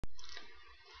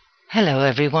Hello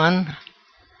everyone,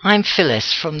 I'm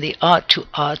Phyllis from the Art to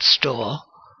Art store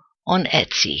on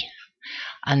Etsy,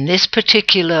 and this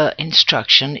particular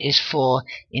instruction is for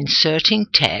inserting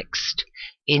text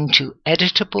into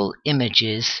editable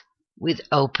images with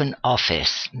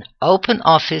OpenOffice.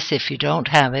 OpenOffice, if you don't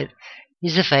have it,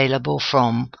 is available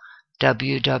from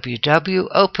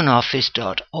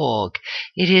www.openoffice.org.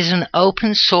 It is an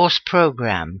open source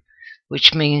program,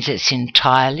 which means it's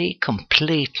entirely,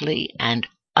 completely, and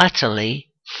utterly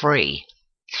free.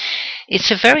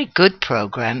 It's a very good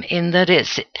program in that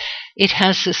it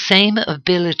has the same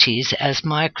abilities as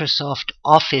Microsoft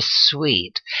Office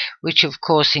Suite, which of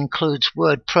course includes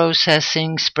word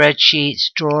processing, spreadsheets,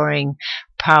 drawing,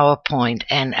 PowerPoint,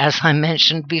 and as I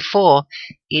mentioned before,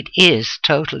 it is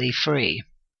totally free.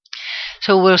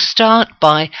 So we'll start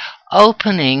by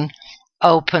opening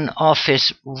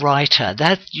OpenOffice Writer.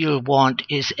 That you'll want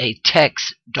is a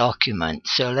text document.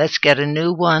 So let's get a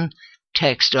new one,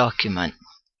 text document.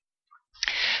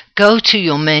 Go to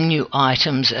your menu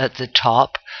items at the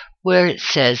top where it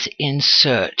says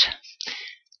Insert.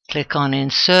 Click on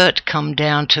Insert, come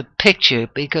down to Picture,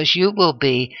 because you will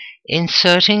be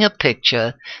inserting a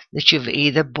picture that you've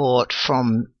either bought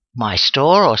from my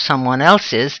store or someone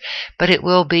else's, but it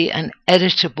will be an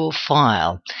editable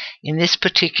file. In this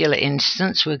particular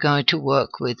instance, we're going to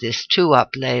work with these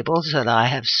 2-up labels that I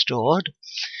have stored,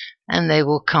 and they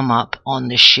will come up on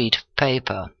the sheet of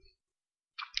paper.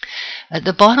 At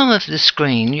the bottom of the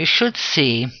screen, you should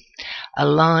see a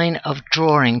line of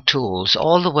drawing tools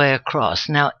all the way across.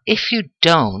 Now, if you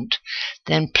don't,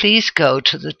 then please go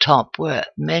to the top where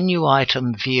Menu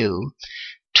Item View,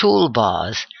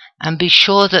 Toolbars, and be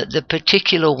sure that the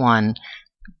particular one,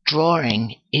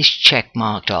 Drawing, is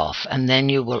checkmarked off, and then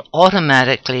you will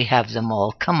automatically have them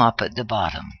all come up at the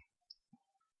bottom.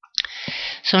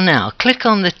 So now, click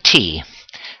on the T.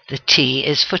 The T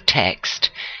is for text,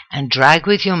 and drag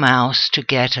with your mouse to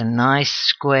get a nice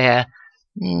square,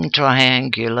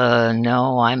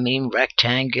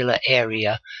 rectangular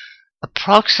area,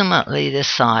 approximately the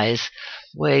size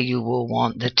where you will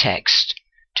want the text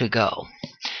to go.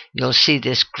 You'll see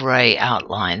this gray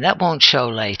outline. That won't show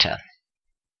later.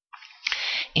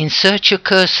 Insert your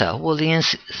cursor. Well,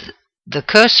 the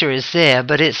cursor is there,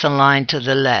 but it's aligned to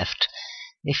the left.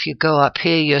 If you go up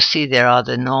here, you'll see there are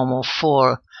the normal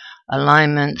 4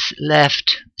 alignments: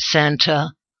 left,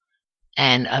 center,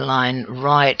 and align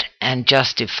right and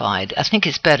justified. I think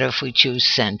it's better if we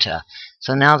choose center.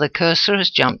 So now the cursor has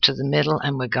jumped to the middle,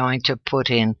 and we're going to put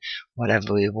in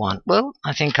whatever we want. Well,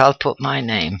 I think I'll put my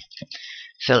name,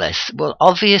 Phyllis. Well,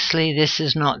 obviously this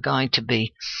is not going to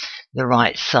be the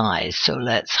right size, so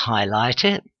let's highlight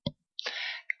it.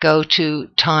 Go to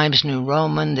Times New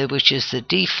Roman, which is the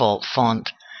default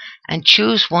font, and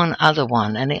choose one other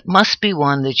one, and it must be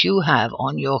one that you have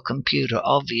on your computer,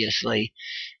 obviously,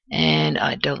 and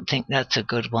I don't think that's a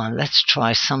good one. Let's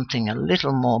try something a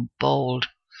little more bold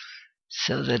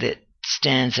so that it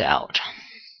stands out.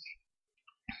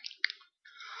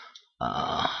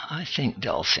 I think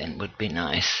Dolphin would be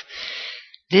nice.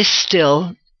 This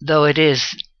still, though it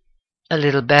is a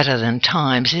little better than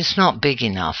Times, it's not big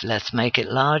enough. Let's make it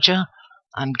larger.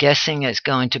 I'm guessing it's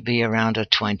going to be around a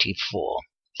 24.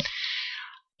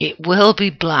 It will be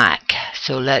black,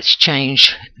 so let's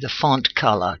change the font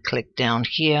color. Click down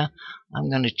here. I'm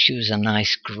going to choose a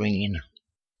nice green.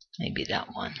 Maybe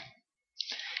that one.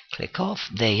 Click off.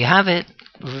 There you have it.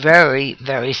 Very,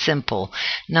 very simple.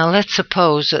 Now let's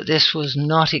suppose that this was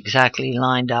not exactly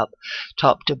lined up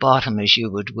top to bottom as you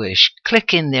would wish.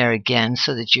 Click in there again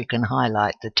so that you can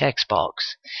highlight the text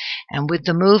box. And with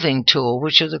the moving tool,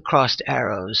 which are the crossed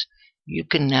arrows, you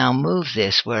can now move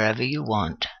this wherever you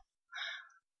want.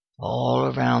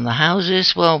 All around the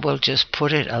houses, well, we'll just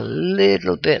put it a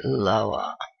little bit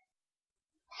lower.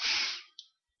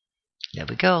 There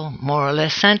we go, more or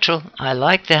less central. I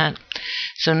like that.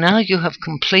 So now you have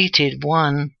completed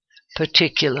one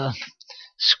particular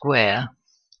square.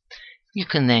 You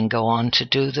can then go on to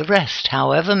do the rest.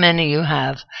 However many you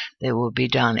have, they will be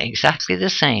done exactly the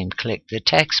same. Click the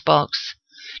text box,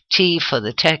 T for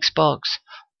the text box,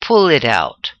 pull it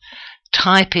out.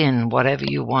 Type in whatever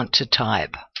you want to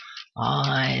type.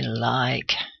 I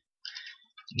like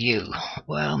you.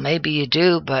 Well, maybe you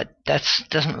do, but that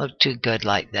doesn't look too good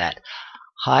like that.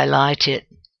 Highlight it.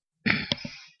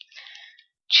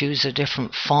 Choose a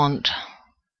different font.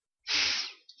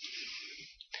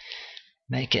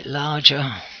 Make it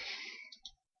larger.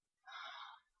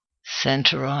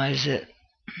 Centerize it.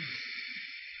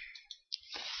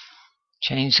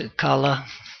 Change the color.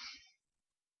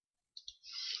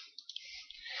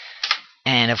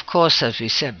 And of course, as we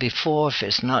said before, if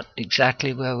it's not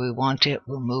exactly where we want it,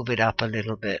 we'll move it up a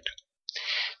little bit.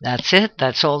 That's it.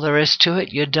 That's all there is to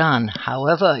it. You're done.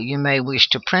 However, you may wish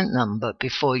to print them, but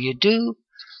before you do,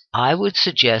 I would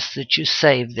suggest that you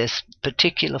save this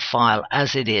particular file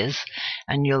as it is,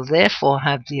 and you'll therefore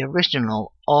have the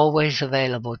original always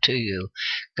available to you.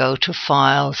 Go to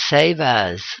File, Save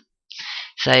As.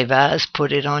 Save as,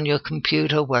 put it on your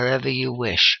computer wherever you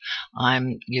wish.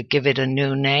 You give it a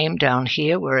new name down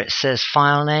here where it says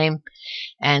File Name,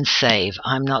 and save.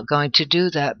 I'm not going to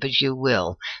do that, but you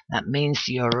will. That means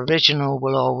your original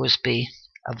will always be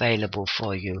available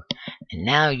for you. And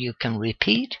now you can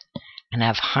repeat and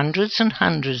have hundreds and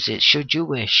hundreds, should you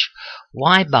wish.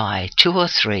 Why buy 2 or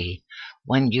 3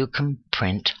 when you can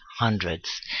print hundreds?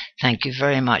 Thank you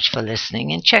very much for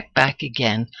listening, and check back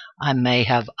again. I may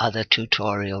have other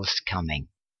tutorials coming.